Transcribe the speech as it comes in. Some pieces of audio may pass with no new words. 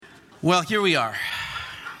Well, here we are.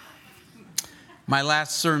 My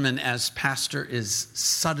last sermon as pastor is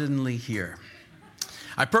suddenly here.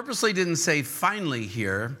 I purposely didn't say finally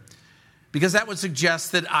here because that would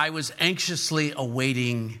suggest that I was anxiously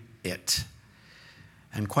awaiting it.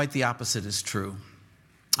 And quite the opposite is true.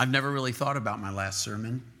 I've never really thought about my last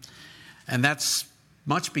sermon. And that's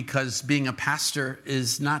much because being a pastor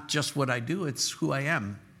is not just what I do, it's who I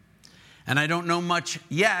am. And I don't know much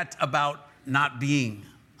yet about not being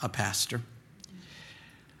a pastor.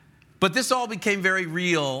 But this all became very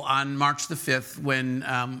real on March the 5th when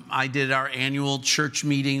I did our annual church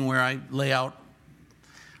meeting where I lay out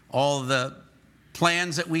all the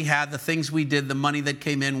plans that we had, the things we did, the money that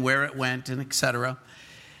came in, where it went, and etc.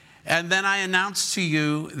 And then I announced to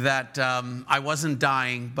you that I wasn't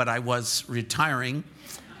dying, but I was retiring.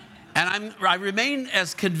 And I remain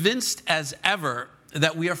as convinced as ever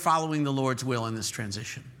that we are following the Lord's will in this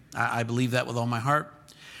transition. I believe that with all my heart.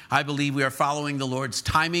 I believe we are following the Lord's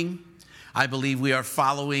timing. I believe we are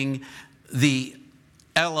following the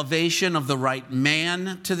elevation of the right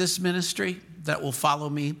man to this ministry that will follow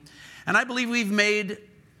me. And I believe we've made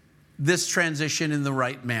this transition in the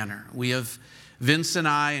right manner. We have, Vince and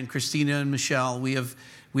I and Christina and Michelle, we have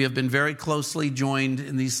been very closely joined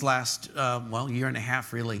in these last, year and a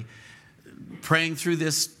half really, praying through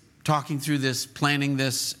this, talking through this, planning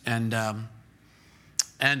this, and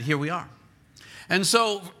here we are. And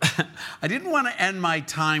so I didn't want to end my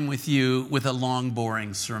time with you with a long,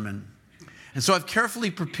 boring sermon. And so I've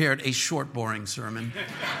carefully prepared a short, boring sermon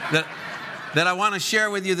that I want to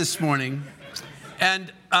share with you this morning.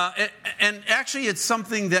 And actually, it's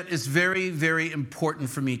something that is very, very important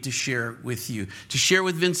for me to share with you. To share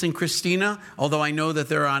with Vince and Christina, although I know that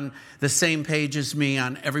they're on the same page as me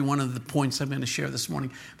on every one of the points I'm going to share this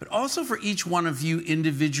morning. But also for each one of you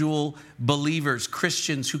individual believers,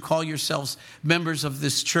 Christians who call yourselves members of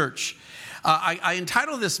this church. I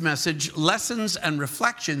entitled this message, Lessons and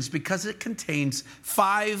Reflections, because it contains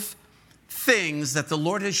 5 things that the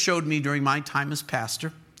Lord has showed me during my time as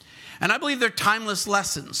pastor. And I believe they're timeless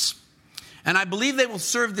lessons. And I believe they will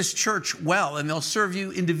serve this church well, and they'll serve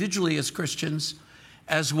you individually as Christians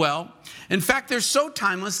as well. In fact, they're so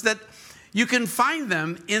timeless that you can find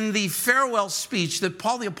them in the farewell speech that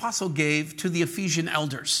Paul the Apostle gave to the Ephesian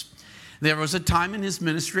elders. There was a time in his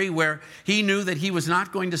ministry where he knew that he was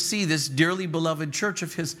not going to see this dearly beloved church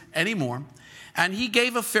of his anymore. And he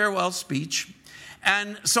gave a farewell speech.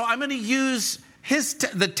 And so I'm going to use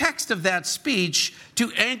the text of that speech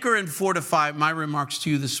to anchor and fortify my remarks to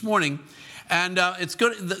you this morning. And it's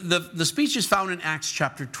good. The speech is found in Acts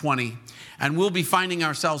chapter 20. And we'll be finding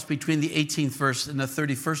ourselves between the 18th verse and the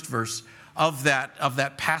 31st verse of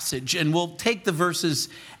that passage. And we'll take the verses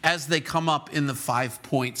as they come up in the 5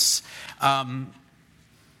 points. I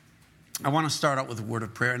want to start out with a word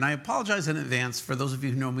of prayer. And I apologize in advance for those of you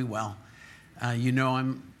who know me well. You know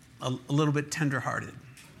I'm a little bit tenderhearted.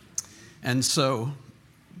 And so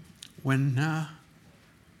when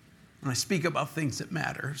I speak about things that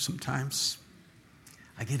matter, sometimes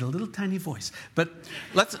I get a little tiny voice. But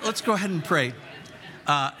let's go ahead and pray.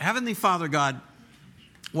 Heavenly Father God,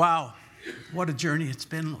 wow, what a journey it's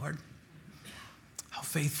been, Lord. How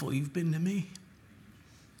faithful you've been to me.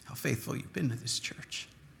 How faithful you've been to this church.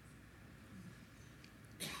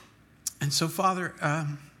 And so, Father,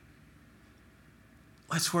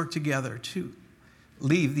 let's work together to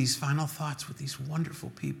leave these final thoughts with these wonderful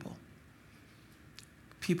people.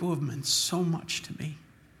 People who have meant so much to me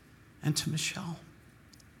and to Michelle.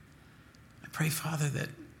 I pray, Father, that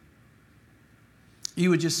you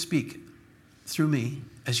would just speak through me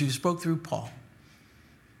as you spoke through Paul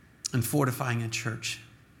in fortifying a church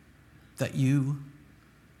that you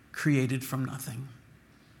created from nothing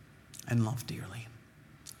and loved dearly.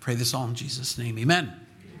 Pray this all in Jesus' name. Amen.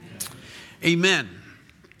 Amen.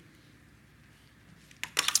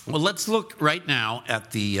 Well, let's look right now at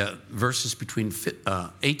the verses between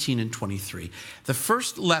 18 and 23. The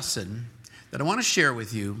first lesson that I want to share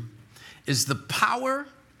with you is the power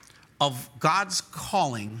of God's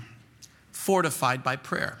calling fortified by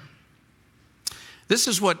prayer.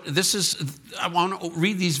 I want to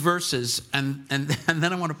read these verses and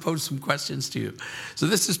then I want to pose some questions to you. So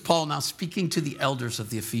this is Paul now speaking to the elders of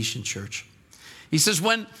the Ephesian church. He says,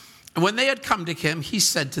 when they had come to him, he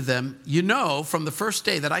said to them, "You know from the first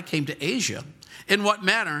day that I came to Asia, in what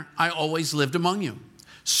manner I always lived among you,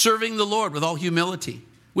 serving the Lord with all humility,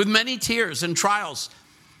 with many tears and trials,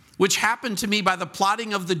 which happened to me by the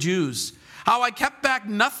plotting of the Jews, how I kept back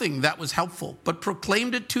nothing that was helpful, but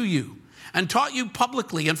proclaimed it to you, and taught you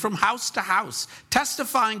publicly and from house to house,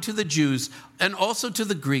 testifying to the Jews and also to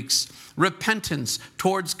the Greeks, repentance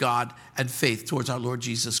towards God and faith towards our Lord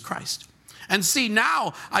Jesus Christ. And see,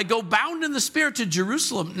 now I go bound in the Spirit to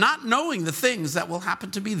Jerusalem, not knowing the things that will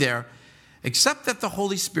happen to me there, except that the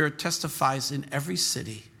Holy Spirit testifies in every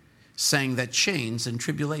city, saying that chains and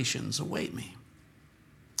tribulations await me.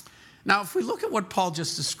 Now, if we look at what Paul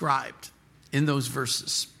just described in those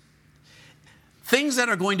verses, things that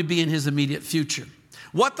are going to be in his immediate future,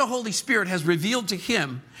 what the Holy Spirit has revealed to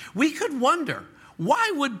him, we could wonder,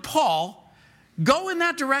 why would Paul go in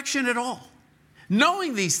that direction at all?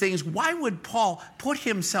 Knowing these things, why would Paul put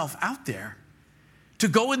himself out there to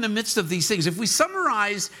go in the midst of these things? If we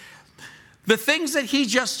summarize the things that he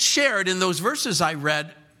just shared in those verses I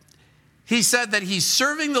read, he said that he's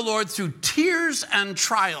serving the Lord through tears and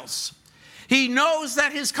trials. He knows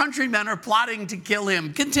that his countrymen are plotting to kill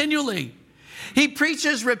him continually. He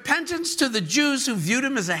preaches repentance to the Jews who viewed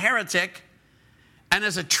him as a heretic and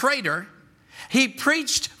as a traitor. He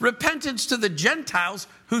preached repentance to the Gentiles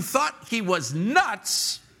who thought he was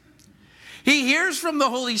nuts. He hears from the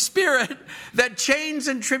Holy Spirit that chains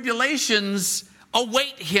and tribulations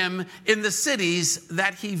await him in the cities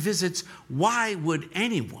that he visits. Why would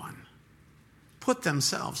anyone put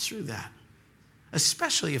themselves through that,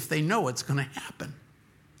 especially if they know it's going to happen?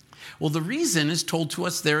 Well, the reason is told to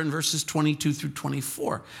us there in verses 22 through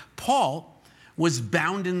 24. Paul was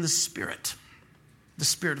bound in the Spirit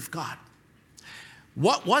of God.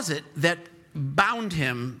 What was it that bound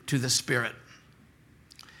him to the Spirit?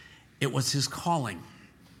 It was his calling.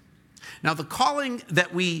 Now, the calling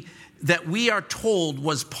that we are told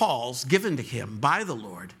was Paul's, given to him by the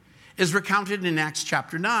Lord, is recounted in Acts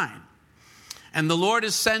chapter 9. And the Lord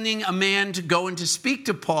is sending a man to go and to speak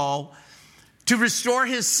to Paul to restore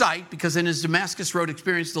his sight, because in his Damascus Road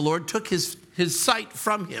experience, the Lord took his sight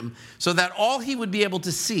from him so that all he would be able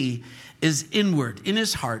to see is inward, in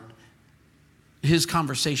his heart, his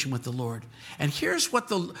conversation with the Lord. And here's what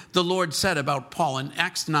the Lord said about Paul in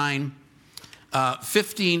Acts 9,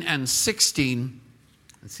 15 and 16.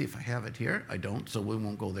 Let's see if I have it here. I don't, so we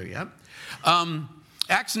won't go there yet.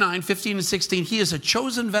 Acts 9, 15 and 16. He is a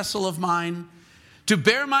chosen vessel of mine to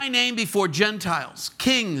bear my name before Gentiles,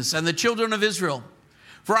 kings, and the children of Israel.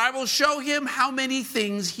 For I will show him how many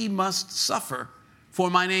things he must suffer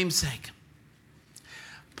for my name's sake.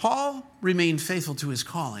 Paul remained faithful to his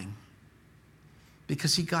calling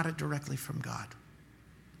because he got it directly from God.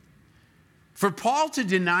 For Paul to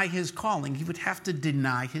deny his calling, he would have to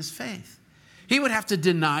deny his faith. He would have to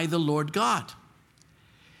deny the Lord God.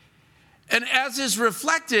 And as is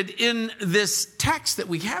reflected in this text that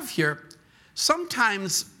we have here,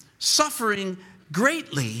 sometimes suffering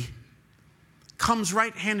greatly comes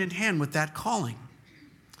right hand in hand with that calling.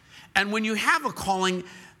 And when you have a calling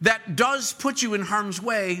that does put you in harm's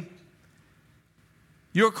way,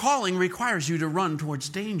 your calling requires you to run towards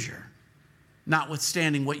danger,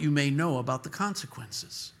 notwithstanding what you may know about the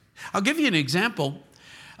consequences. I'll give you an example.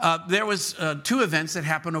 There was two events that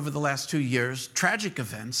happened over the last 2 years, tragic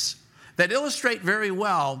events, that illustrate very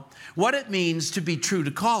well what it means to be true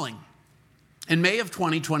to calling. In May of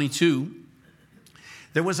 2022,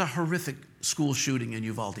 there was a horrific school shooting in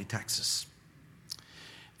Uvalde, Texas.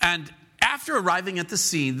 And after arriving at the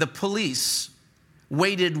scene, the police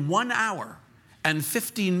waited 1 hour and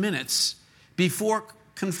 15 minutes before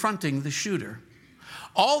confronting the shooter.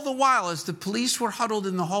 All the while, as the police were huddled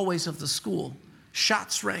in the hallways of the school,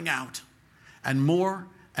 shots rang out, and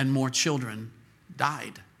more children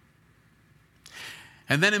died.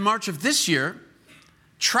 And then in March of this year,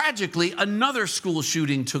 tragically, another school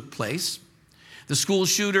shooting took place. The school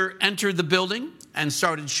shooter entered the building and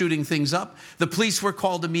started shooting things up. The police were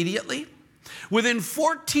called immediately. Within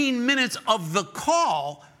 14 minutes of the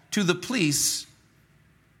call to the police,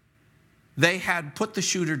 they had put the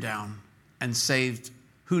shooter down and saved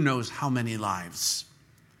who knows how many lives.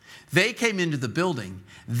 They came into the building.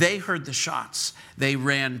 They heard the shots. They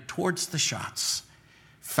ran towards the shots,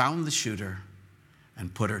 found the shooter,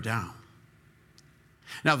 and put her down.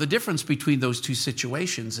 Now, the difference between those two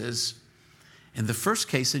situations is, in the first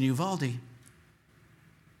case in Uvalde,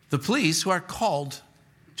 the police, who are called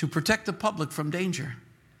to protect the public from danger,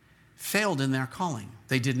 failed in their calling.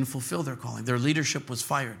 They didn't fulfill their calling. Their leadership was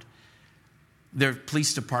fired. Their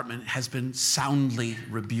police department has been soundly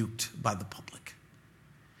rebuked by the public.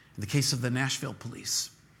 In the case of the Nashville police,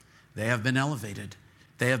 they have been elevated.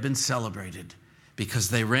 They have been celebrated because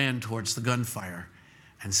they ran towards the gunfire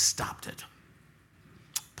and stopped it.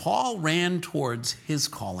 Paul ran towards his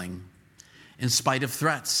calling in spite of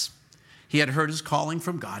threats. He had heard his calling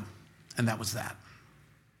from God, and that was that.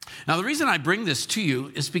 Now, the reason I bring this to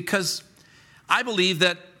you is because I believe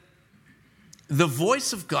that the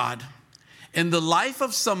voice of God in the life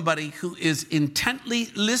of somebody who is intently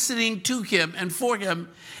listening to him and for him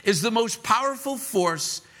is the most powerful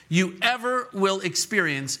force you ever will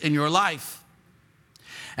experience in your life.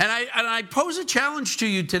 And I pose a challenge to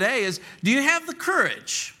you today is, do you have the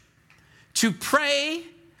courage to pray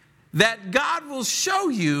that God will show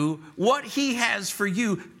you what he has for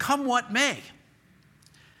you, come what may?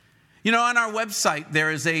 You know, on our website, there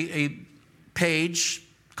is a page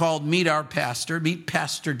called Meet Our Pastor, Meet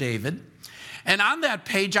Pastor David. And on that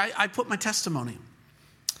page, I put my testimony.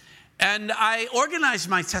 And I organized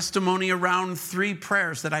my testimony around 3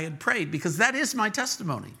 prayers that I had prayed, because that is my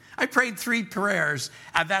testimony. I prayed 3 prayers,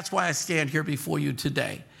 and that's why I stand here before you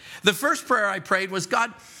today. The first prayer I prayed was,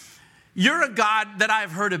 God, you're a God that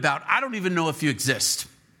I've heard about. I don't even know if you exist.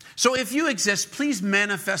 So if you exist, please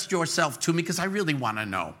manifest yourself to me, because I really want to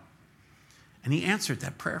know. And he answered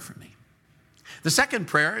that prayer for me. The second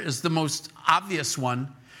prayer is the most obvious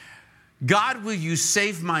one. God, will you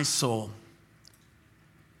save my soul?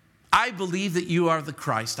 I believe that you are the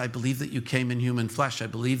Christ. I believe that you came in human flesh. I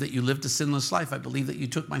believe that you lived a sinless life. I believe that you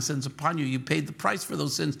took my sins upon you. You paid the price for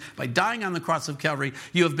those sins by dying on the cross of Calvary.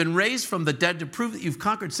 You have been raised from the dead to prove that you've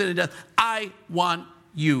conquered sin and death. I want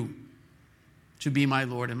you to be my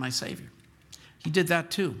Lord and my Savior. He did that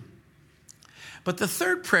too. But the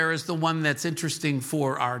third prayer is the one that's interesting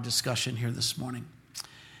for our discussion here this morning.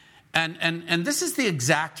 And this is the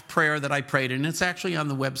exact prayer that I prayed, and it's actually on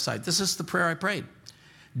the website. This is the prayer I prayed.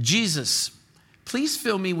 Jesus, please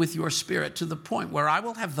fill me with your Spirit to the point where I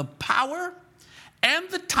will have the power and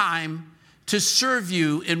the time to serve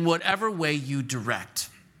you in whatever way you direct.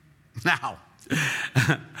 Now,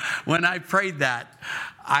 when I prayed that,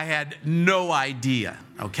 I had no idea,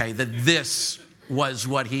 okay, that this was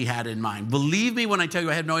what he had in mind. Believe me when I tell you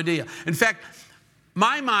I had no idea. In fact,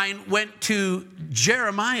 my mind went to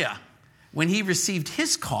Jeremiah when he received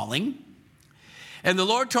his calling. And the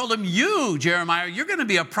Lord told him, you, Jeremiah, you're going to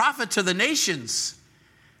be a prophet to the nations.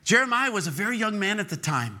 Jeremiah was a very young man at the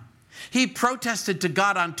time. He protested to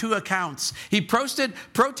God on 2 accounts. He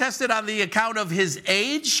protested on the account of his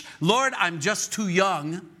age. Lord, I'm just too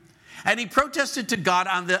young. And he protested to God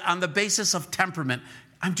on the basis of temperament.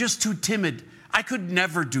 I'm just too timid. I could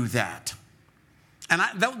never do that. And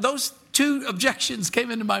those 2 objections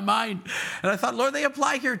came into my mind. And I thought, Lord, they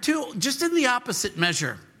apply here too, just in the opposite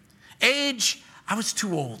measure. Age, I was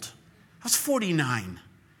too old. I was 49.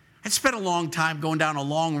 I'd spent a long time going down a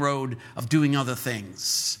long road of doing other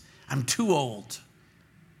things. I'm too old.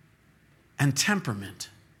 And temperament,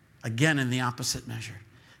 again, in the opposite measure.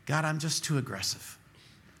 God, I'm just too aggressive.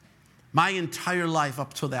 My entire life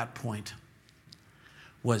up to that point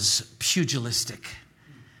was pugilistic,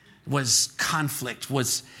 was conflict,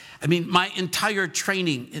 my entire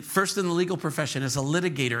training, first in the legal profession as a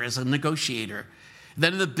litigator, as a negotiator,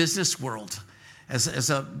 then in the business world, as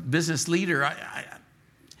a business leader,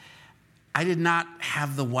 I did not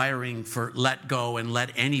have the wiring for let go and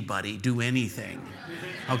let anybody do anything,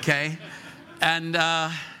 okay? And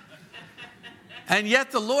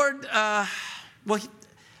yet the Lord,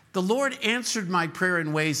 the Lord answered my prayer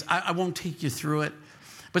in ways, I won't take you through it,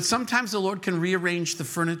 but sometimes the Lord can rearrange the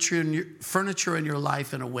furniture in your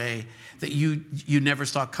life in a way that you never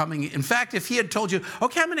saw coming. In fact, if he had told you,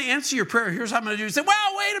 okay, I'm going to answer your prayer, here's what I'm going to do. You say,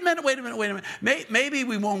 well, wait a minute. Maybe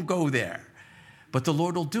we won't go there. But the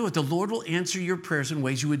Lord will do it. The Lord will answer your prayers in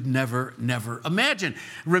ways you would never imagine. It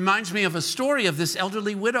reminds me of a story of this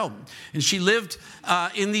elderly widow. And she lived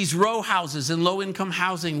in these row houses in low-income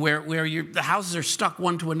housing where the houses are stuck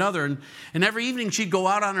one to another. And every evening she'd go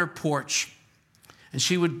out on her porch. And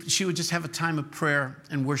she would just have a time of prayer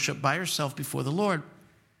and worship by herself before the Lord.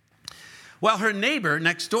 Well, her neighbor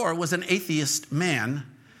next door was an atheist man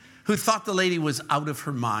who thought the lady was out of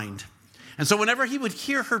her mind. And so whenever he would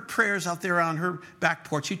hear her prayers out there on her back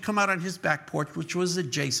porch, he'd come out on his back porch, which was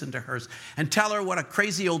adjacent to hers, and tell her what a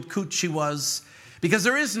crazy old coot she was, because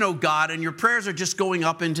there is no God, and your prayers are just going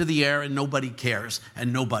up into the air, and nobody cares,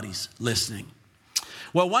 and nobody's listening.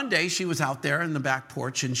 Well, one day she was out there in the back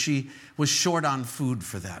porch, and she was short on food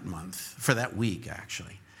for that week,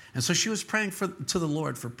 actually. And so she was praying to the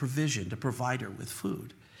Lord for provision, to provide her with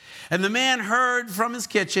food. And the man heard from his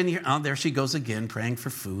kitchen, there she goes again, praying for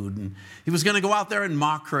food. And he was going to go out there and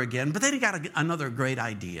mock her again, but then he got another great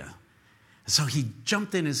idea. So he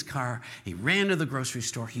jumped in his car, he ran to the grocery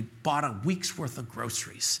store, he bought a week's worth of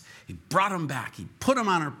groceries. He brought them back, he put them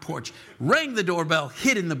on her porch, rang the doorbell,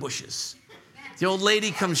 hid in the bushes. The old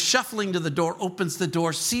lady comes shuffling to the door, opens the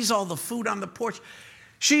door, sees all the food on the porch.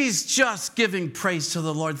 She's just giving praise to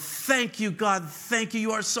the Lord. Thank you, God. Thank you.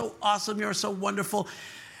 You are so awesome. You are so wonderful.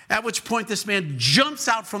 At which point this man jumps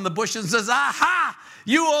out from the bush and says, aha,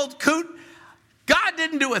 you old coot. God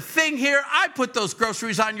didn't do a thing here. I put those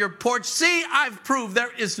groceries on your porch. See, I've proved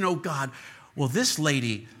there is no God. Well, this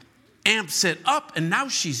lady amps it up, and now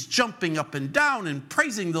she's jumping up and down and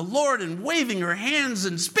praising the Lord and waving her hands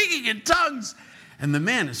and speaking in tongues. And the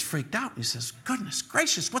man is freaked out. He says, goodness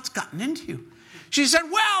gracious, what's gotten into you? She said,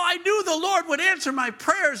 well, I knew the Lord would answer my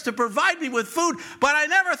prayers to provide me with food, but I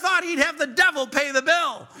never thought he'd have the devil pay the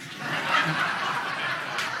bill.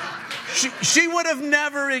 She would have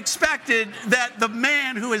never expected that the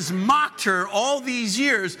man who has mocked her all these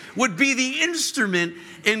years would be the instrument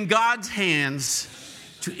in God's hands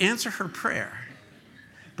to answer her prayer.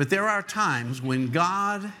 But there are times when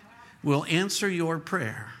God will answer your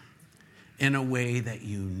prayer in a way that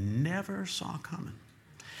you never saw coming.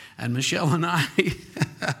 And Michelle and I,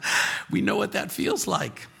 we know what that feels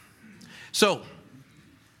like. So,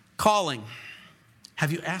 calling.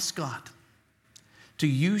 Have you asked God to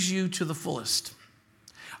use you to the fullest?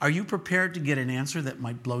 Are you prepared to get an answer that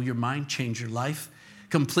might blow your mind, change your life,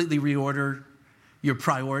 completely reorder your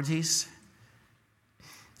priorities?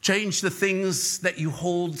 Change the things that you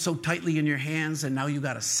hold so tightly in your hands, and now you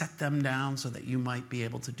got to set them down so that you might be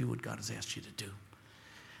able to do what God has asked you to do.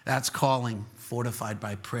 That's calling, fortified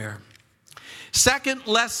by prayer. Second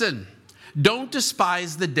lesson, don't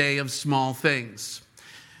despise the day of small things.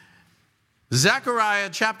 Zechariah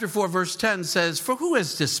chapter 4 verse 10 says, for who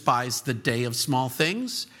has despised the day of small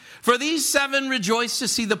things? For these 7 rejoice to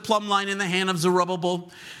see the plumb line in the hand of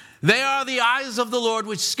Zerubbabel. They are the eyes of the Lord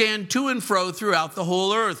which scan to and fro throughout the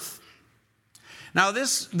whole earth. Now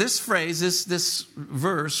this phrase, this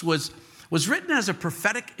verse was written as a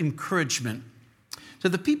prophetic encouragement to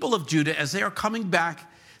the people of Judah as they are coming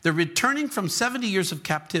back. They're returning from 70 years of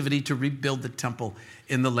captivity to rebuild the temple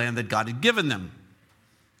in the land that God had given them.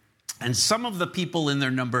 And some of the people in their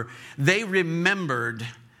number, they remembered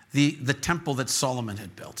the temple that Solomon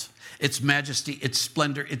had built. Its majesty, its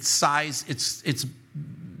splendor, its size, its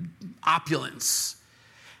opulence.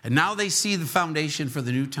 And now they see the foundation for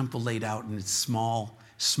the new temple laid out, and it's small,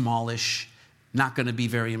 smallish, not going to be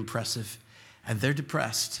very impressive. And they're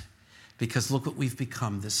depressed because look what we've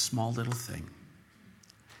become, this small little thing.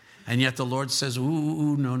 And yet the Lord says,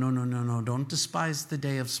 no, don't despise the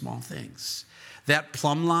day of small things. That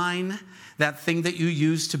plumb line, that thing that you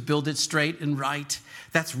use to build it straight and right,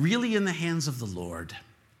 that's really in the hands of the Lord.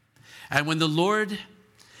 And when the Lord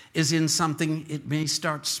is in something, it may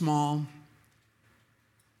start small,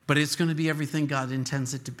 but it's going to be everything God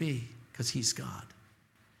intends it to be because he's God.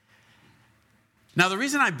 Now, the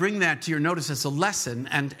reason I bring that to your notice as a lesson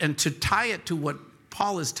and to tie it to what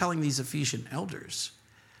Paul is telling these Ephesian elders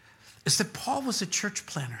is that Paul was a church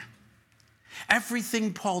planner.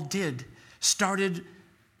 Everything Paul did started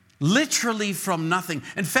literally from nothing.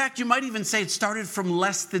 In fact, you might even say it started from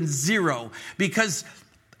less than zero, because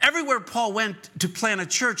everywhere Paul went to plant a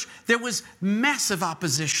church, there was massive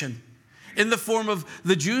opposition in the form of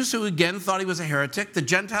the Jews who again thought he was a heretic, the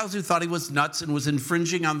Gentiles who thought he was nuts and was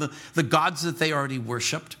infringing on the gods that they already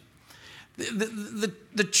worshiped.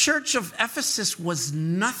 The church of Ephesus was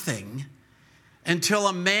nothing until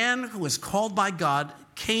a man who was called by God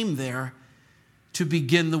came there to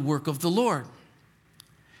begin the work of the Lord.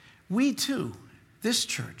 We too, this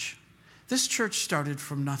church started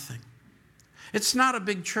from nothing. It's not a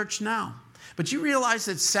big church now, but you realize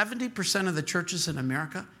that 70% of the churches in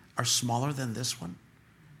America are smaller than this one?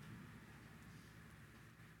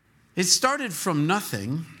 It started from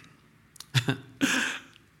nothing.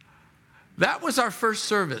 That was our first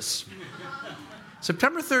service.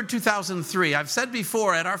 September 3rd, 2003. I've said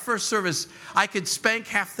before, at our first service, I could spank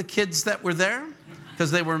half the kids that were there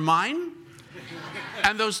because they were mine.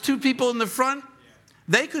 And those 2 people in the front,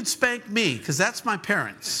 they could spank me because that's my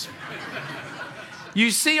parents.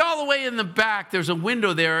 You see all the way in the back, there's a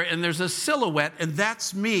window there and there's a silhouette, and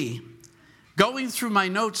that's me going through my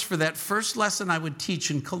notes for that first lesson I would teach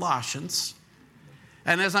in Colossians.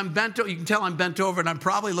 And as I'm bent over, you can tell I'm bent over and I'm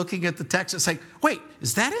probably looking at the text and saying, wait,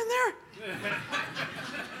 is that in there?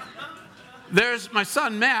 There's my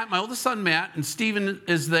son Matt, my oldest son Matt, and Stephen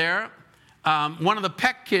is there. One of the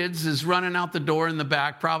Peck kids is running out the door in the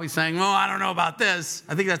back, probably saying, oh, I don't know about this.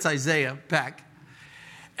 I think that's Isaiah Peck.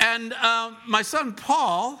 And my son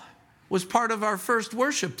Paul was part of our first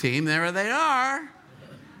worship team. There they are.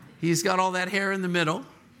 He's got all that hair in the middle.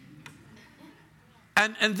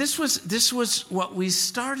 And this was what we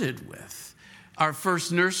started with. Our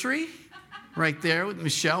first nursery, right there with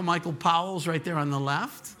Michelle. Michael Powell's right there on the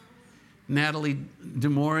left. Natalie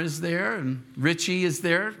Demore is there, and Richie is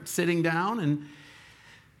there sitting down. And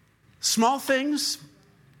small things,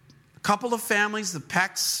 a couple of families, the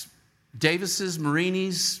Pecks, Davises,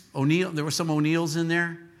 Marinis, O'Neill. There were some O'Neills in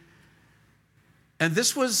there. And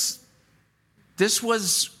this was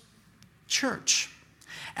church.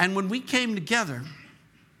 And when we came together,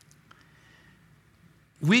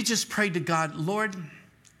 we just prayed to God, Lord,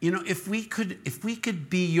 if we could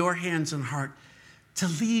be your hands and heart to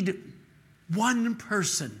lead one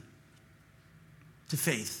person to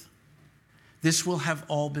faith, this will have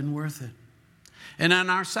all been worth it. And on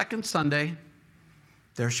our second Sunday,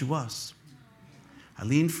 there she was.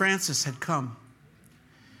 Eileen Francis had come.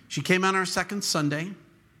 She came on our second Sunday.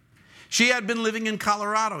 She had been living in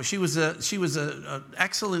Colorado. She was an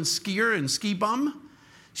excellent skier and ski bum.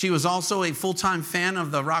 She was also a full-time fan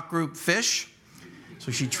of the rock group Fish.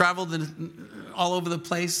 So she traveled all over the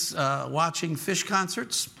place watching Fish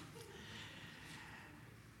concerts.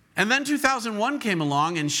 And then 2001 came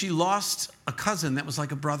along, and she lost a cousin that was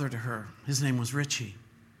like a brother to her. His name was Richie.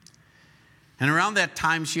 And around that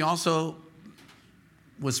time, she also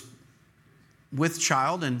was with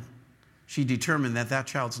child, and she determined that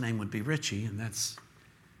child's name would be Richie, and that's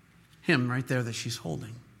him right there that she's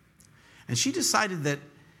holding. And she decided that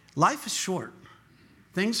life is short.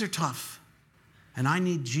 Things are tough. And I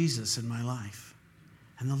need Jesus in my life.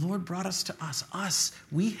 And the Lord brought us to us.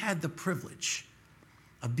 We had the privilege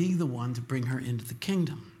of being the one to bring her into the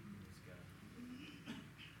kingdom.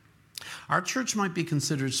 Our church might be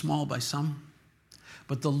considered small by some,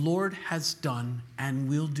 but the Lord has done and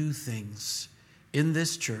will do things in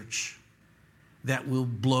this church that will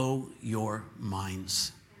blow your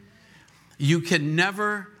minds. You can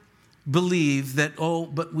never believe that,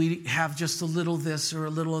 but we have just a little this or a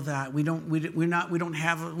little of that. We don't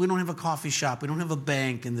have a coffee shop. We don't have a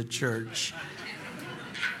bank in the church.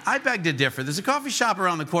 I beg to differ. There's a coffee shop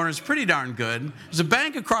around the corner. It's pretty darn good. There's a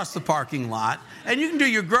bank across the parking lot, and you can do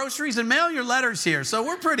your groceries and mail your letters here. So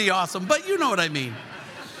we're pretty awesome, but you know what I mean.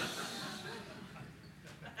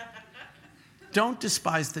 Don't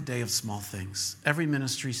despise the day of small things. Every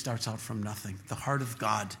ministry starts out from nothing. The heart of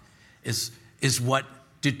God is what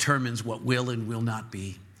determines what will and will not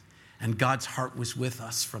be. And God's heart was with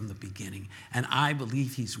us from the beginning. And I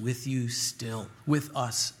believe he's with you still, with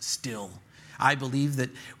us still. I believe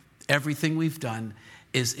that everything we've done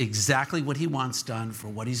is exactly what he wants done for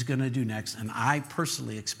what he's going to do next. And I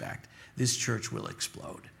personally expect this church will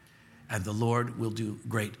explode. And the Lord will do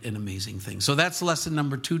great and amazing things. So that's lesson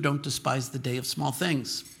number 2. Don't despise the day of small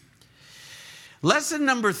things. Lesson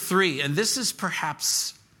number 3, and this is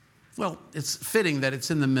perhaps, it's fitting that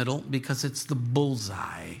it's in the middle because it's the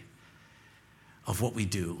bullseye of what we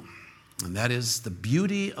do. And that is the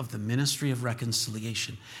beauty of the ministry of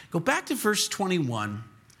reconciliation. Go back to verse 21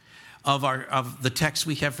 of the text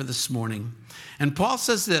we have for this morning. And Paul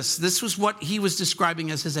says this was what he was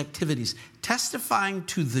describing as his activities, testifying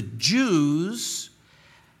to the Jews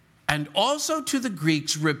and also to the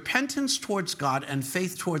Greeks repentance towards God and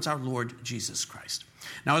faith towards our Lord Jesus Christ.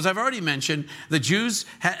 Now, as I've already mentioned, the Jews,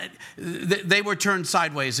 they were turned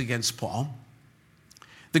sideways against Paul.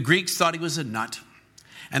 The Greeks thought he was a nut.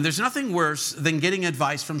 And there's nothing worse than getting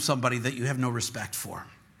advice from somebody that you have no respect for.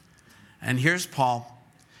 And here's Paul,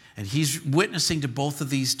 and he's witnessing to both of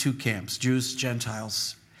these two camps, Jews,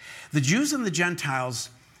 Gentiles. The Jews and the Gentiles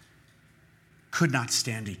could not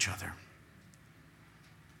stand each other.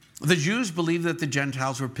 The Jews believed that the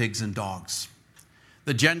Gentiles were pigs and dogs.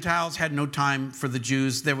 The Gentiles had no time for the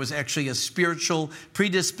Jews. There was actually a spiritual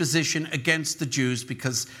predisposition against the Jews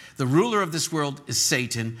because the ruler of this world is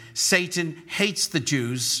Satan. Satan hates the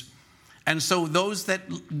Jews. And so those that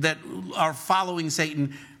are following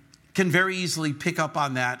Satan can very easily pick up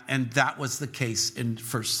on that. And that was the case in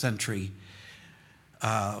first century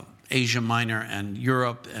Asia Minor and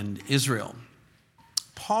Europe and Israel.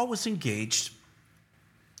 Paul was engaged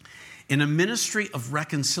in a ministry of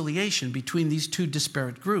reconciliation between these two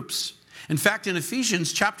disparate groups. In fact, in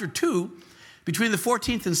Ephesians chapter 2, between the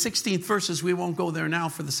 14th and 16th verses, we won't go there now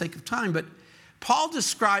for the sake of time, but Paul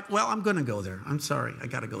described, I'm going to go there. I'm sorry, I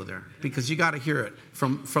got to go there because you got to hear it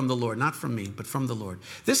from the Lord, not from me, but from the Lord.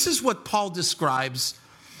 This is what Paul describes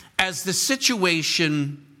as the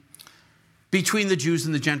situation between the Jews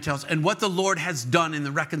and the Gentiles and what the Lord has done in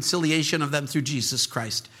the reconciliation of them through Jesus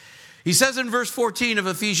Christ. He says in verse 14 of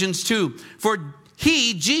Ephesians 2, for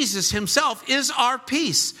he, Jesus himself, is our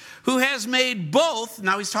peace, who has made both,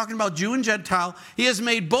 now he's talking about Jew and Gentile, he has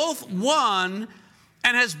made both one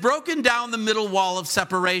and has broken down the middle wall of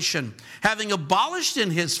separation, having abolished in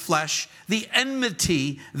his flesh the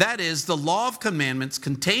enmity, that is, the law of commandments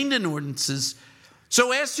contained in ordinances,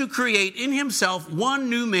 so as to create in himself one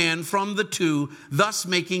new man from the two, thus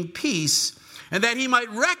making peace, and that he might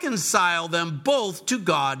reconcile them both to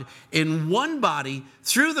God in one body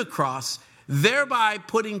through the cross, thereby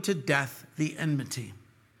putting to death the enmity.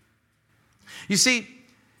 You see,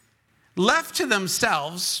 left to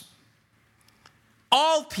themselves,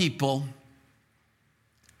 all people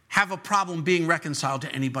have a problem being reconciled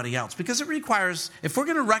to anybody else, because it requires, if we're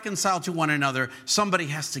going to reconcile to one another, somebody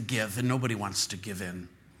has to give, and nobody wants to give in.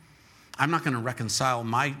 I'm not going to reconcile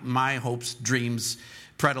my hopes, dreams,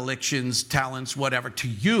 predilections, talents, whatever, to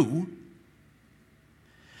you.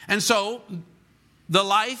 And so the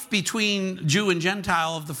life between Jew and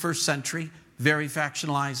Gentile of the first century, very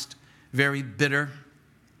factionalized, very bitter.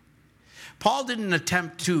 Paul didn't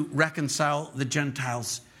attempt to reconcile the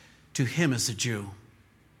Gentiles to him as a Jew.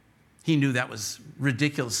 He knew that was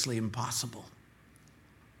ridiculously impossible.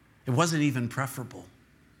 It wasn't even preferable.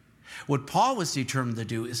 What Paul was determined to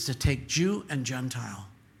do is to take Jew and Gentile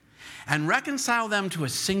and reconcile them to a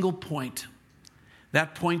single point,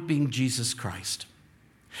 that point being Jesus Christ.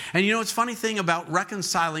 And you know, it's a funny thing about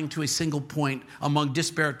reconciling to a single point among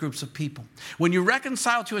disparate groups of people. When you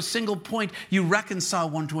reconcile to a single point, you reconcile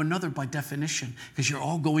one to another by definition, because you're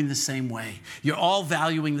all going the same way. You're all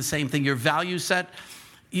valuing the same thing. Your value set,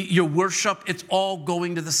 your worship, it's all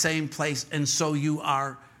going to the same place, and so you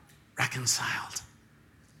are reconciled.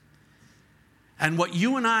 And what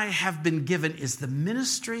you and I have been given is the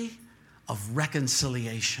ministry of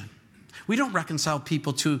reconciliation. We don't reconcile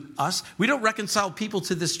people to us. We don't reconcile people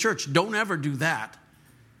to this church. Don't ever do that.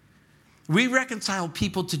 We reconcile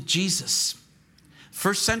people to Jesus.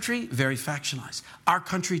 First century, very factionalized. Our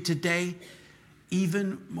country today,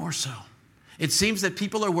 even more so. It seems that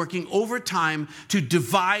people are working overtime to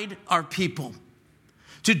divide our people,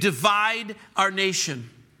 to divide our nation,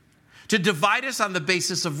 to divide us on the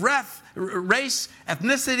basis of race,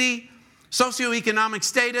 ethnicity, socioeconomic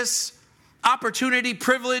status, opportunity,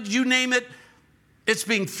 privilege, you name it. It's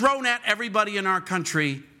being thrown at everybody in our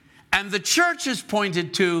country. And the church is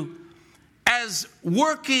pointed to as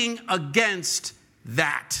working against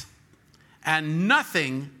that. And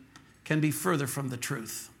nothing can be further from the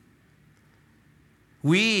truth.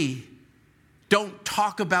 We don't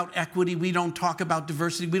talk about equity. We don't talk about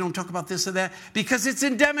diversity. We don't talk about this or that because it's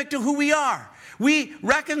endemic to who we are. We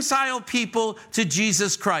reconcile people to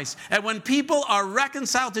Jesus Christ. And when people are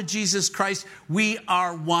reconciled to Jesus Christ, we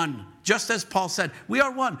are one. Just as Paul said, we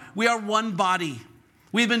are one. We are one body.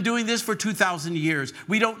 We've been doing this for 2,000 years.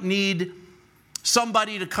 We don't need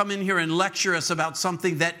somebody to come in here and lecture us about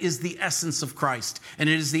something that is the essence of Christ. And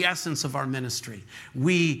it is the essence of our ministry.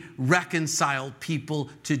 We reconcile people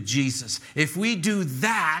to Jesus. If we do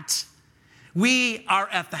that, we are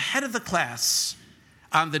at the head of the class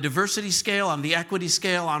on the diversity scale, on the equity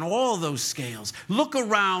scale, on all those scales. Look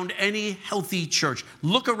around any healthy church.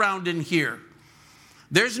 Look around in here.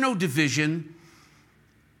 There's no division.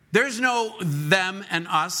 There's no them and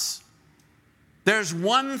us. There's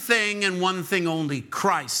one thing and one thing only,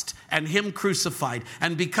 Christ and him crucified.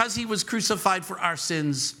 And because he was crucified for our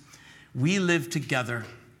sins, we live together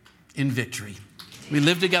in victory. We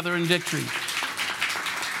live together in victory.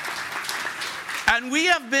 And we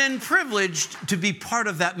have been privileged to be part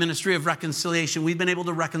of that ministry of reconciliation. We've been able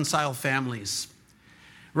to reconcile families.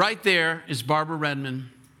 Right there is Barbara Redmond,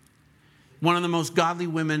 one of the most godly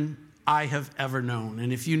women I have ever known.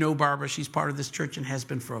 And if you know Barbara, she's part of this church and has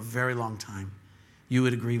been for a very long time. You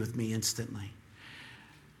would agree with me instantly.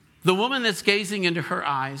 The woman that's gazing into her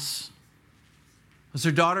eyes was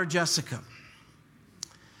her daughter, Jessica.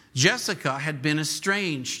 Jessica had been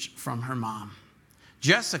estranged from her mom.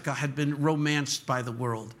 Jessica had been romanced by the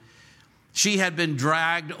world. She had been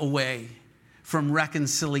dragged away from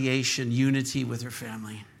reconciliation, unity with her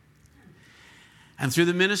family. And through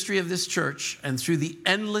the ministry of this church and through the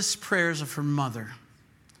endless prayers of her mother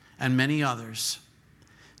and many others,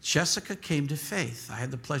 Jessica came to faith. I had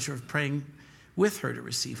the pleasure of praying with her to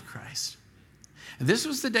receive Christ. And this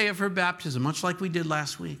was the day of her baptism, much like we did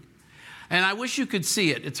last week. And I wish you could see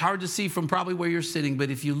it. It's hard to see from probably where you're sitting, but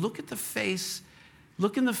if you look at the face,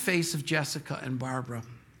 look in the face of Jessica and Barbara,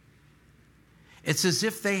 it's as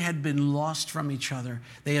if they had been lost from each other.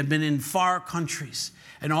 They had been in far countries.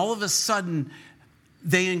 And all of a sudden,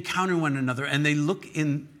 they encounter one another and they look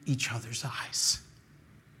in each other's eyes.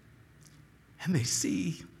 And they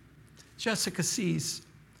see, Jessica sees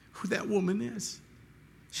who that woman is.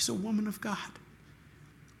 She's a woman of God.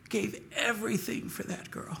 Gave everything for that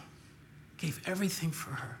girl. Gave everything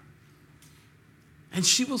for her. And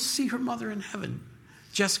she will see her mother in heaven.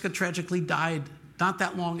 Jessica tragically died not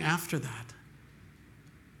that long after that.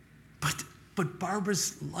 But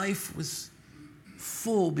Barbara's life was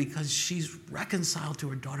full because she's reconciled to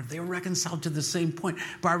her daughter. They were reconciled to the same point.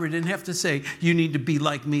 Barbara didn't have to say, you need to be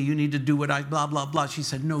like me. You need to do what I, blah, blah, blah. She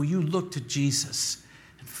said, no, you look to Jesus.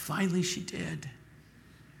 And finally she did.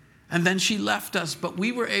 And then she left us, but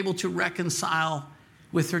we were able to reconcile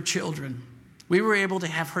with her children. We were able to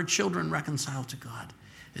have her children reconciled to God.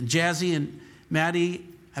 And Jazzy and Maddie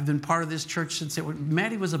have been part of this church since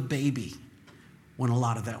Maddie was a baby when a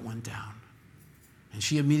lot of that went down. And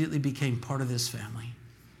she immediately became part of this family.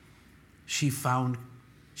 She found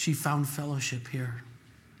fellowship here.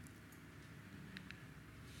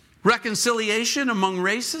 Reconciliation among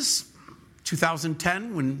races.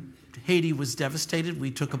 2010, when Haiti was devastated,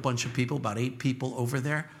 we took a bunch of people, about 8 people over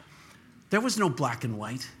there. There was no black and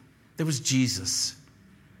white. There was Jesus.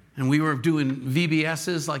 And we were doing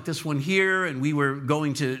VBSs like this one here, and we were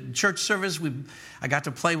going to church service. I got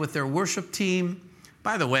to play with their worship team.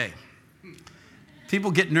 By the way, people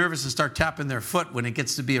get nervous and start tapping their foot when it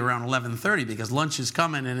gets to be around 11:30 because lunch is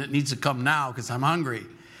coming and it needs to come now because I'm hungry.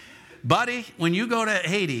 Buddy, when you go to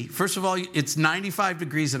Haiti, first of all, it's 95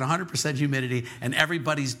 degrees and 100% humidity, and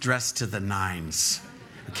everybody's dressed to the nines.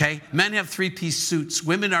 Okay? Men have 3-piece suits.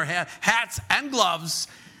 Women are hats and gloves,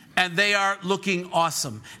 and they are looking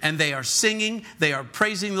awesome. And they are singing. They are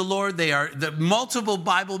praising the Lord. They are the multiple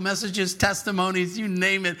Bible messages, testimonies, you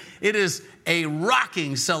name it. It is a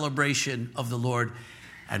rocking celebration of the Lord.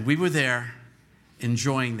 And we were there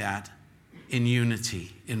enjoying that in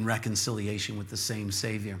unity, in reconciliation with the same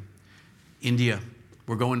Savior. India,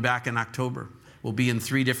 we're going back in October. We'll be in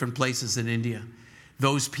 3 different places in India.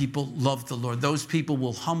 Those people love the Lord. Those people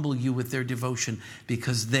will humble you with their devotion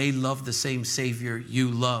because they love the same Savior you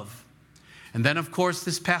love. And then, of course,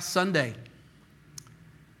 this past Sunday,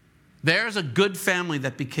 there's a good family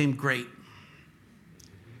that became great.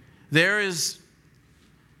 There is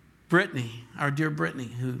Brittany, our dear Brittany,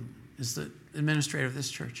 who is the administrator of this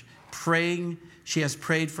church, praying. She has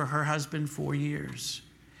prayed for her husband for years.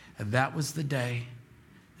 And that was the day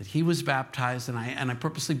that he was baptized, and I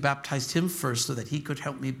purposely baptized him first so that he could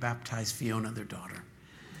help me baptize Fiona, their daughter.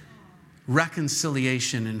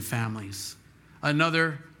 Reconciliation in families.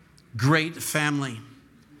 Another great family,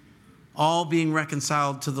 all being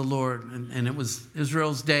reconciled to the Lord. And it was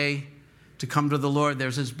Israel's day to come to the Lord.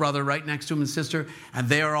 There's his brother right next to him and sister, and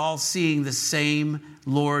they are all seeing the same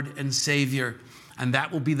Lord and Savior. And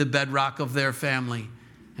that will be the bedrock of their family.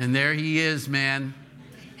 And there he is, man.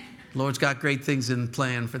 The Lord's got great things in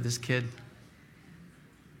plan for this kid.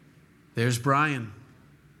 There's Brian,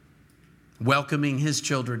 welcoming his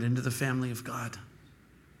children into the family of God.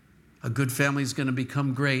 A good family is going to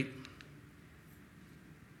become great.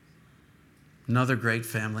 Another great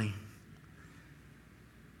family.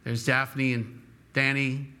 There's Daphne and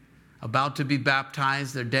Danny about to be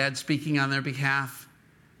baptized. Their dad speaking on their behalf.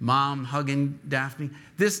 Mom hugging Daphne.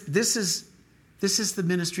 This is the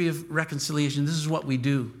ministry of reconciliation. This is what we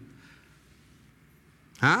do.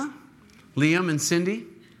 Huh? Liam and Cindy,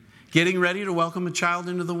 getting ready to welcome a child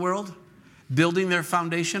into the world, building their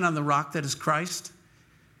foundation on the rock that is Christ,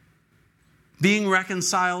 being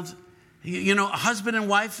reconciled. You know, husband and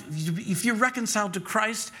wife, if you're reconciled to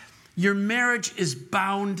Christ, your marriage is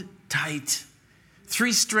bound tight.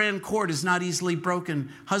 3-strand cord is not easily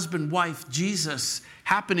broken. Husband, wife, Jesus,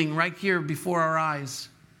 happening right here before our eyes.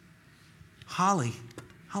 Holly,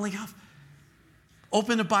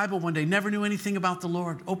 opened a Bible one day, never knew anything about the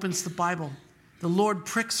Lord, opens the Bible. The Lord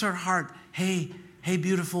pricks her heart. Hey,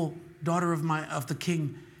 beautiful daughter of the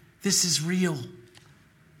King, this is real.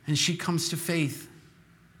 And she comes to faith.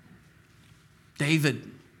 David,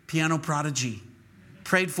 piano prodigy,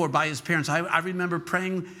 prayed for by his parents. I remember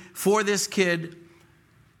praying for this kid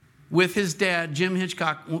with his dad, Jim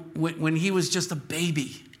Hitchcock, when he was just a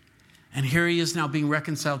baby. And here he is now being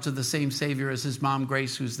reconciled to the same Savior as his mom,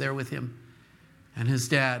 Grace, who's there with him. And his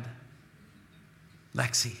dad,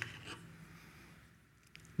 Lexi,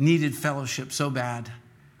 needed fellowship so bad.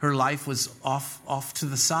 Her life was off to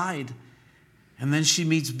the side. And then she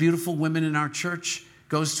meets beautiful women in our church,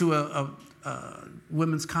 goes to a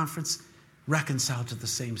women's conference, reconciled to the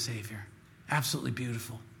same Savior. Absolutely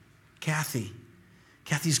beautiful.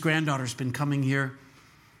 Kathy's granddaughter's been coming here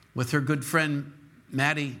with her good friend,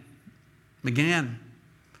 Maddie McGann.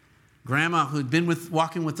 Grandma, who'd been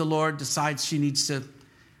walking with the Lord, decides she needs to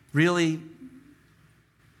really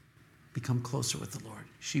become closer with the Lord.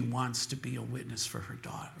 She wants to be a witness for her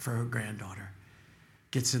daughter, for her granddaughter.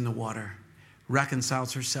 Gets in the water,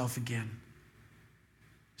 reconciles herself again,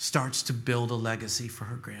 starts to build a legacy for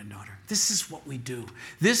her granddaughter. This is what we do.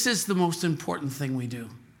 This is the most important thing we do.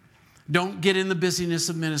 Don't get in the busyness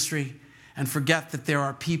of ministry and forget that there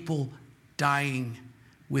are people dying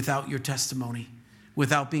without your testimony.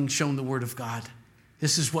 without being shown the Word of God.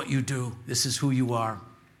 This is what you do. This is who you are.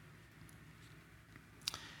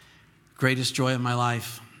 Greatest joy of my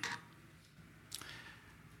life.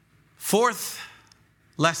 Fourth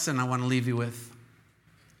lesson I want to leave you with.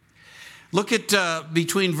 Look at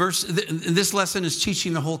this lesson is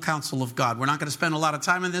teaching the whole counsel of God. We're not going to spend a lot of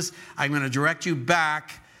time on this. I'm going to direct you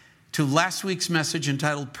back to last week's message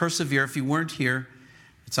entitled Persevere. If you weren't here,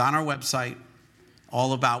 it's on our website,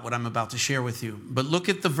 all about what I'm about to share with you. But look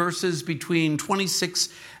at the verses between 26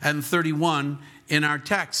 and 31 in our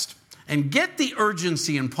text and get the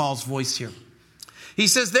urgency in Paul's voice here. He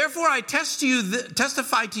says, therefore I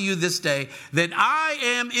testify to you this day that I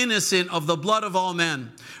am innocent of the blood of all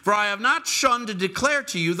men. For I have not shunned to declare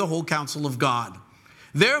to you the whole counsel of God.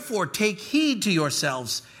 Therefore take heed to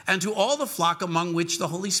yourselves and to all the flock among which the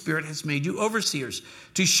Holy Spirit has made you overseers,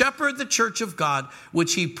 to shepherd the church of God,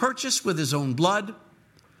 which he purchased with his own blood.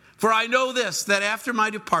 For I know this, that after my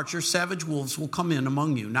departure, savage wolves will come in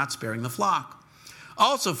among you, not sparing the flock.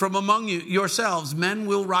 Also from among you yourselves, men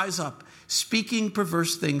will rise up, speaking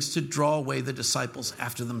perverse things to draw away the disciples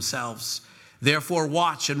after themselves. Therefore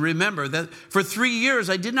watch and remember that for 3 years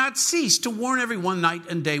I did not cease to warn everyone night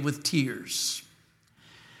and day with tears.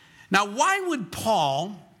 Now, why would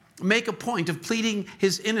Paul make a point of pleading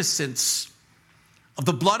his innocence of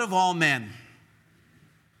the blood of all men?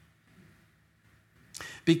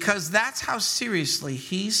 Because that's how seriously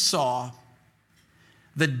he saw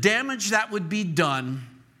the damage that would be done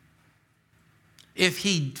if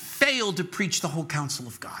he failed to preach the whole counsel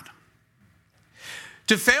of God.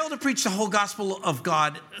 To fail to preach the whole gospel of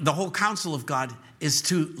God, the whole counsel of God, is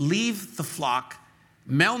to leave the flock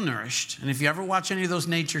malnourished. And if you ever watch any of those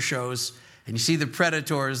nature shows and you see the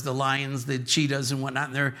predators, the lions, the cheetahs and whatnot,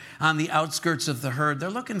 and they're on the outskirts of the herd, they're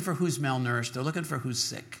looking for who's malnourished. They're looking for who's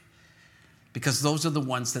sick. Because those are the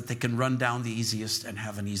ones that they can run down the easiest and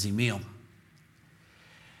have an easy meal.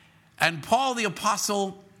 And Paul the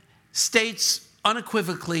apostle states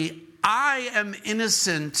unequivocally, I am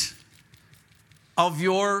innocent of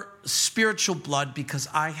your spiritual blood because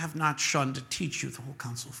I have not shunned to teach you the whole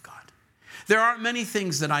counsel of God. There aren't many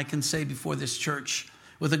things that I can say before this church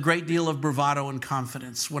with a great deal of bravado and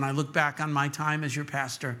confidence. When I look back on my time as your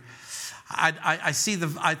pastor, I see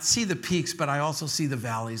the peaks, but I also see the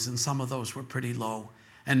valleys, and some of those were pretty low.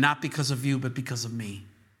 And not because of you, but because of me.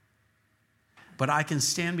 But I can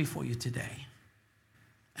stand before you today,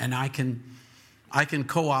 and I can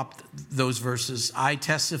co-opt those verses. I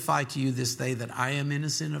testify to you this day that I am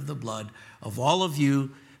innocent of the blood of all of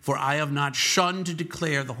you, for I have not shunned to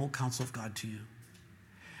declare the whole counsel of God to you.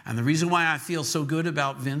 And the reason why I feel so good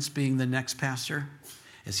about Vince being the next pastor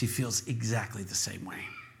is he feels exactly the same way.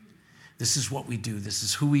 This is what we do. This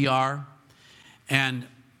is who we are. And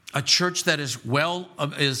a church that is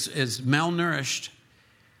malnourished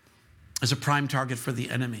is a prime target for the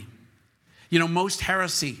enemy. You know, most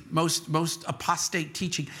heresy, most apostate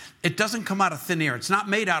teaching, it doesn't come out of thin air. It's not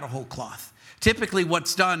made out of whole cloth. Typically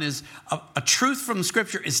what's done is a truth from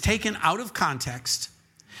Scripture is taken out of context,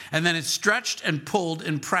 and then it's stretched and pulled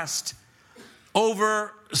and pressed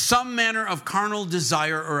over some manner of carnal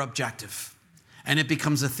desire or objective, and it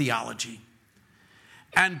becomes a theology.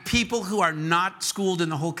 And people who are not schooled in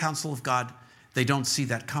the whole counsel of God, they don't see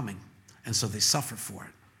that coming, and so they suffer for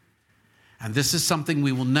it. And this is something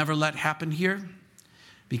we will never let happen here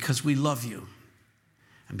because we love you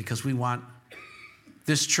and because we want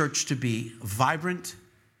this church to be a vibrant,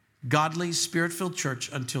 godly, spirit-filled church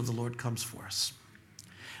until the Lord comes for us.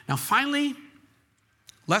 Now, finally,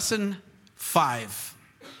 lesson 5.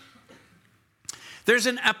 There's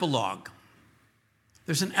an epilogue.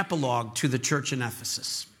 There's an epilogue to the church in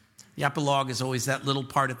Ephesus. The epilogue is always that little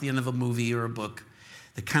part at the end of a movie or a book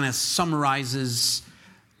that kind of summarizes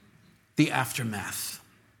the aftermath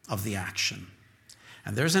of the action.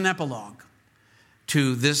 And there's an epilogue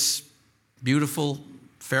to this beautiful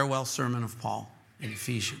farewell sermon of Paul in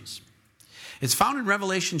Ephesians. It's found in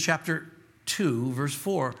Revelation chapter 2, verse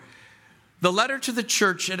 4, the letter to the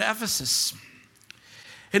church at Ephesus.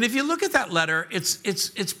 And if you look at that letter,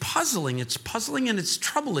 it's puzzling. It's puzzling and it's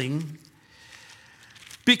troubling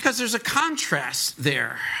because there's a contrast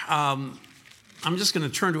there. I'm just going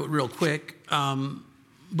to turn to it real quick.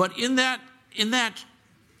 But in that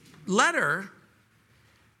letter,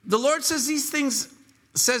 the Lord says these things,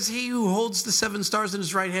 says he who holds the 7 stars in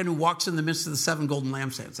his right hand, who walks in the midst of the 7 golden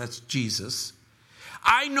lampstands. That's Jesus.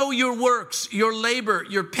 I know your works, your labor,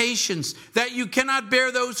 your patience, that you cannot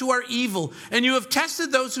bear those who are evil. And you have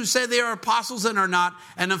tested those who say they are apostles and are not,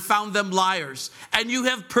 and have found them liars. And you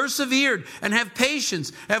have persevered and have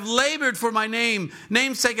patience, have labored for my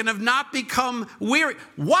name's sake, and have not become weary.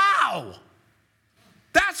 Wow!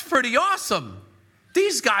 That's pretty awesome.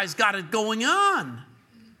 These guys got it going on.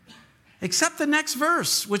 Except the next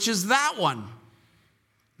verse, which is that one.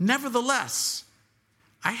 Nevertheless,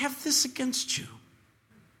 I have this against you,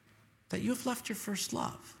 that you have left your first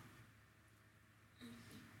love.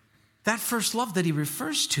 That first love that he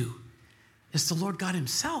refers to is the Lord God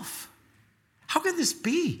himself. How could this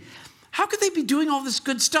be? How could they be doing all this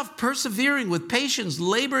good stuff, persevering with patience,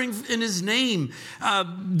 laboring in his name,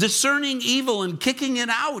 discerning evil and kicking it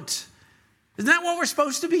out? Isn't that what we're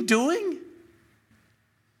supposed to be doing?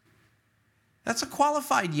 That's a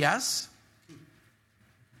qualified yes.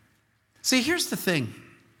 See, here's the thing.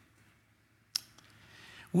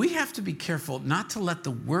 We have to be careful not to let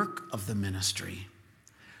the work of the ministry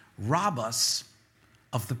rob us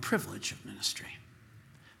of the privilege of ministry.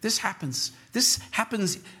 This happens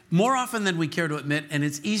more often than we care to admit, and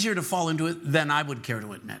it's easier to fall into it than I would care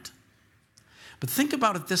to admit. But think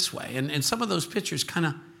about it this way, and some of those pictures kind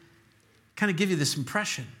of give you this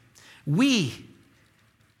impression. We,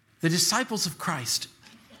 the disciples of Christ,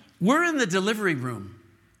 we're in the delivery room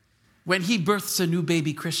when he births a new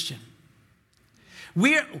baby Christian.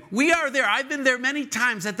 We are there. I've been there many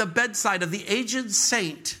times at the bedside of the aged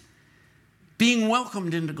saint being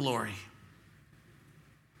welcomed into glory.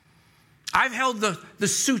 I've held the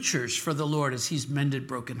sutures for the Lord as he's mended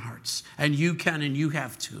broken hearts. And you can, and you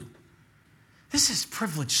have too. This is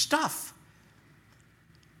privileged stuff.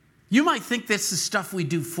 You might think this is stuff we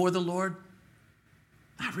do for the Lord.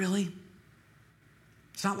 Not really.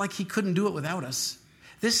 It's not like he couldn't do it without us.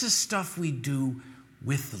 This is stuff we do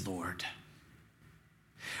with the Lord.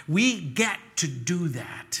 We get to do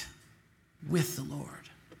that with the Lord.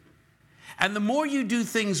 And the more you do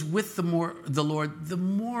things with the Lord, the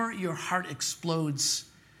more your heart explodes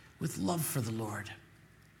with love for the Lord.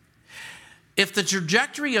 If the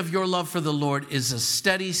trajectory of your love for the Lord is a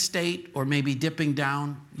steady state or maybe dipping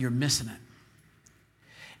down, you're missing it.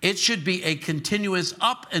 It should be a continuous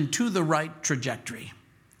up and to the right trajectory.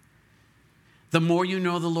 The more you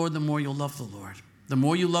know the Lord, the more you'll love the Lord. The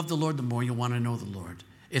more you love the Lord, the more you want to know the Lord.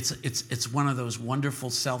 It's one of those wonderful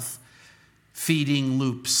self-feeding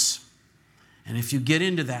loops. And if you get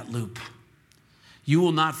into that loop, you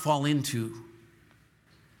will not fall into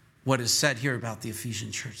what is said here about the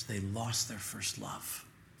Ephesian church. They lost their first love.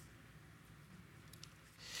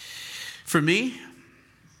 For me,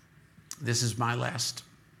 this is my last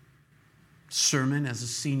sermon as a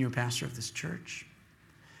senior pastor of this church.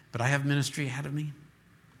 But I have ministry ahead of me.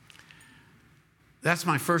 That's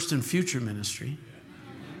my first and future ministry.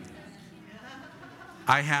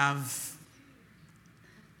 I have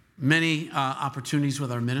many opportunities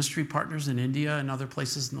with our ministry partners in India and other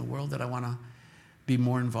places in the world that I want to be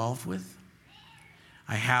more involved with.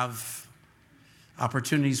 I have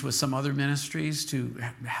opportunities with some other ministries to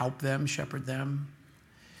help them, shepherd them.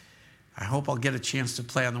 I hope I'll get a chance to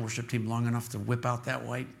play on the worship team long enough to whip out that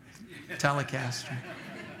white Telecaster.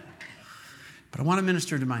 But I want to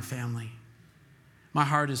minister to my family. My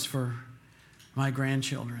heart is for my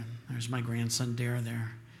grandchildren. There's my grandson, Dara,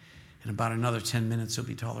 there. In about another 10 minutes, he'll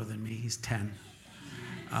be taller than me. He's 10.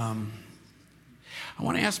 I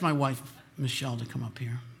want to ask my wife, Michelle, to come up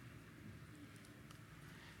here.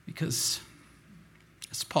 Because,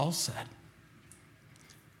 as Paul said,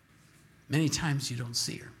 many times you don't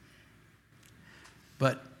see her.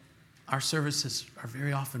 But our services are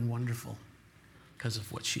very often wonderful because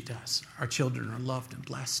of what she does. Our children are loved and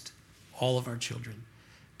blessed, all of our children,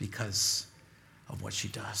 because of what she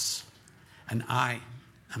does. And I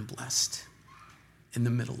am blessed in the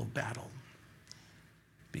middle of battle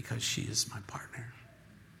because she is my partner.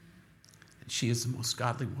 And she is the most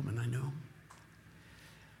godly woman I know.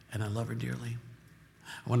 And I love her dearly.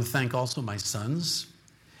 I want to thank also my sons.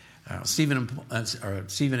 Stephen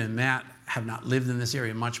and Matt have not lived in this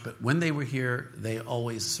area much, but when they were here, they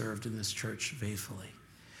always served in this church faithfully.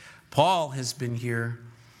 Paul has been here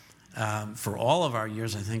for all of our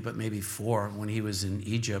years, I think, but maybe 4 when he was in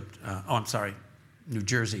Egypt. New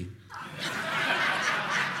Jersey.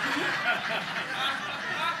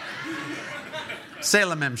 C'est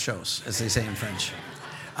la même chose, as they say in French.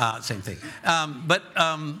 Same thing.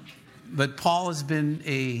 But Paul has been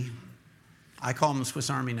I call him a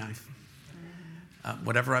Swiss Army knife.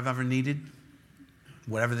 Whatever I've ever needed,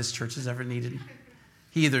 whatever this church has ever needed,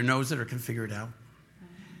 he either knows it or can figure it out.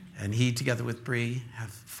 And he, together with Bree,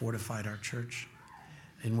 have fortified our church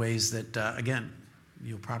in ways that, again,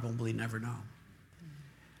 you'll probably never know.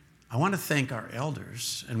 I want to thank our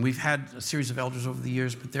elders, and we've had a series of elders over the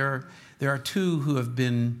years, but there are 2 who have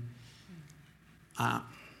been,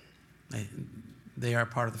 they are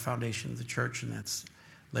part of the foundation of the church, and that's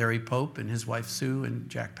Larry Pope and his wife Sue and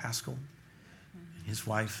Jack Pascal, his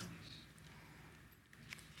wife,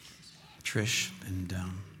 Trish, and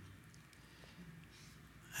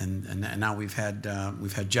now we've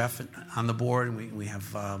had Jeff on the board, and we have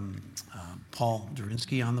Paul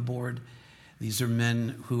Durinsky on the board. These are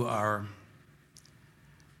men who are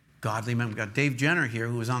godly men. We've got Dave Jenner here,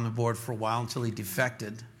 who was on the board for a while until he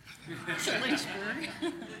defected.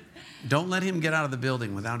 Don't let him get out of the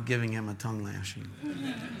building without giving him a tongue lashing.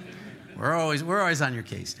 We're always on your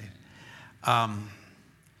case, Dave.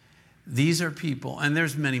 These are people, and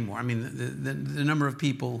there's many more. I mean, the number of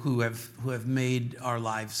people who have made our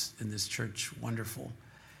lives in this church wonderful,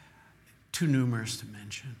 too numerous to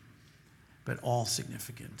mention, but all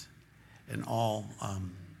significant and all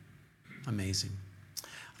amazing.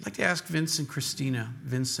 I'd like to ask Vincent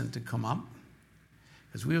to come up,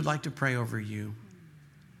 because we would like to pray over you.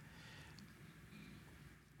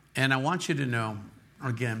 And I want you to know,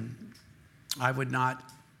 again, I would not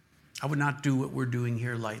do what we're doing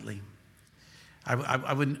here lightly.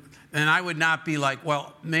 I would not be like,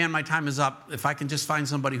 well, man, my time is up. If I can just find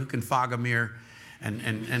somebody who can fog a mirror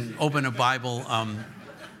and open a Bible,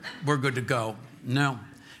 we're good to go. No,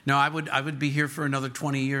 I would be here for another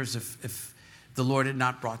 20 years if the Lord had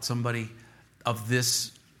not brought somebody of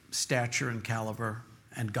this stature and caliber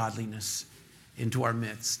and godliness into our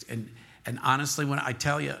midst. And honestly, when I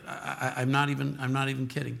tell you, I'm not even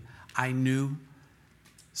kidding. I knew.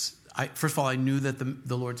 First of all, I knew that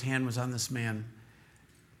the Lord's hand was on this man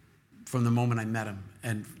from the moment I met him.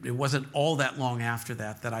 And it wasn't all that long after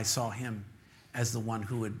that I saw him as the one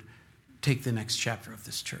who would take the next chapter of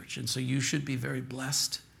this church. And so you should be very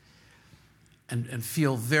blessed and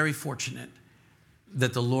feel very fortunate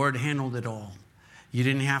that the Lord handled it all. You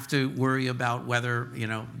didn't have to worry about whether,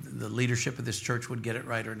 the leadership of this church would get it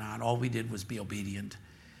right or not. All we did was be obedient.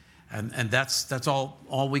 And that's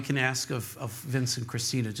all we can ask of Vince and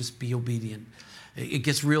Christina. Just be obedient. It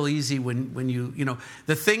gets real easy when you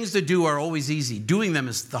the things to do are always easy. Doing them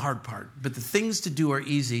is the hard part. But the things to do are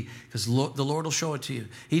easy because the Lord will show it to you.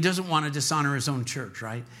 He doesn't want to dishonor his own church,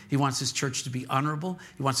 right? He wants his church to be honorable.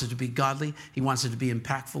 He wants it to be godly. He wants it to be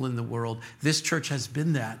impactful in the world. This church has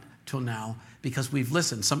been that till now because we've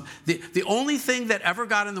listened. The only thing that ever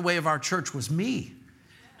got in the way of our church was me.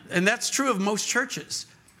 And that's true of most churches.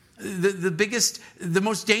 The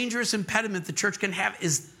most dangerous impediment the church can have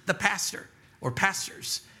is the pastor or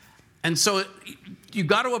pastors. And so you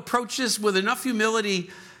got to approach this with enough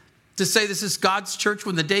humility to say this is God's church.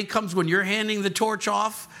 When the day comes when you're handing the torch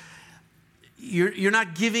off, you're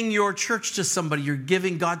not giving your church to somebody. You're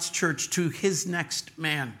giving God's church to his next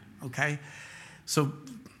man, okay? So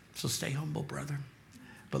stay humble, brother.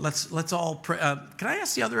 But let's all pray. Can I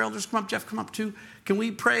ask the other elders to come up? Jeff, come up too. Can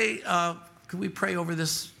we pray? Can we pray over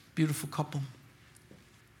this beautiful couple?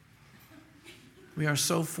 We are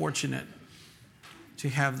so fortunate to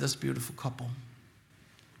have this beautiful couple.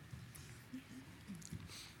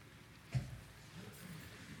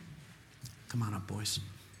 Come on up, boys.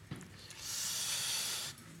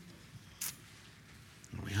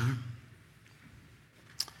 Here we are.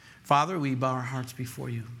 Father, we bow our hearts before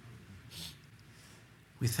you.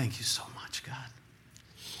 We thank you so much, God,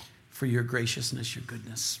 for your graciousness, your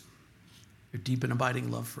goodness, your deep and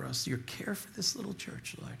abiding love for us, your care for this little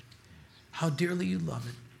church, Lord. How dearly you love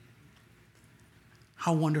it.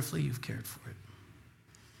 How wonderfully you've cared for it.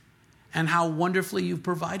 And how wonderfully you've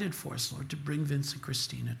provided for us, Lord, to bring Vince and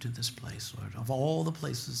Christina to this place, Lord. Of all the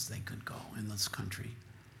places they could go in this country,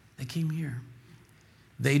 they came here.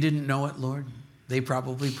 They didn't know it, Lord. They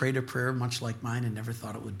probably prayed a prayer much like mine and never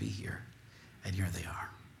thought it would be here. And here they are.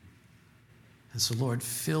 And so, Lord,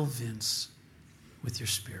 fill Vince with your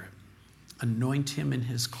Spirit. Anoint him in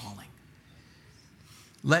his calling.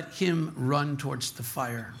 Let him run towards the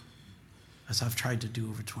fire as I've tried to do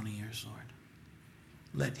over 20 years, Lord.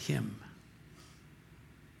 Let him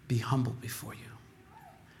be humble before you.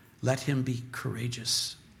 Let him be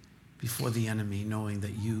courageous before the enemy, knowing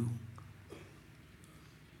that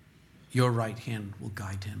your right hand will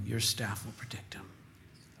guide him. Your staff will protect him.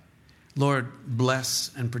 Lord,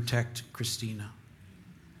 bless and protect Christina.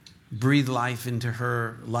 Breathe life into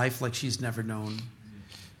her, life like she's never known,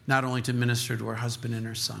 not only to minister to her husband and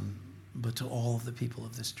her son, but to all of the people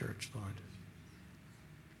of this church, Lord.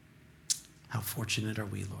 How fortunate are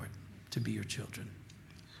we, Lord, to be your children.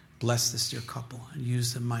 Bless this dear couple and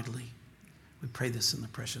use them mightily. We pray this in the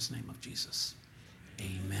precious name of Jesus.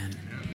 Amen.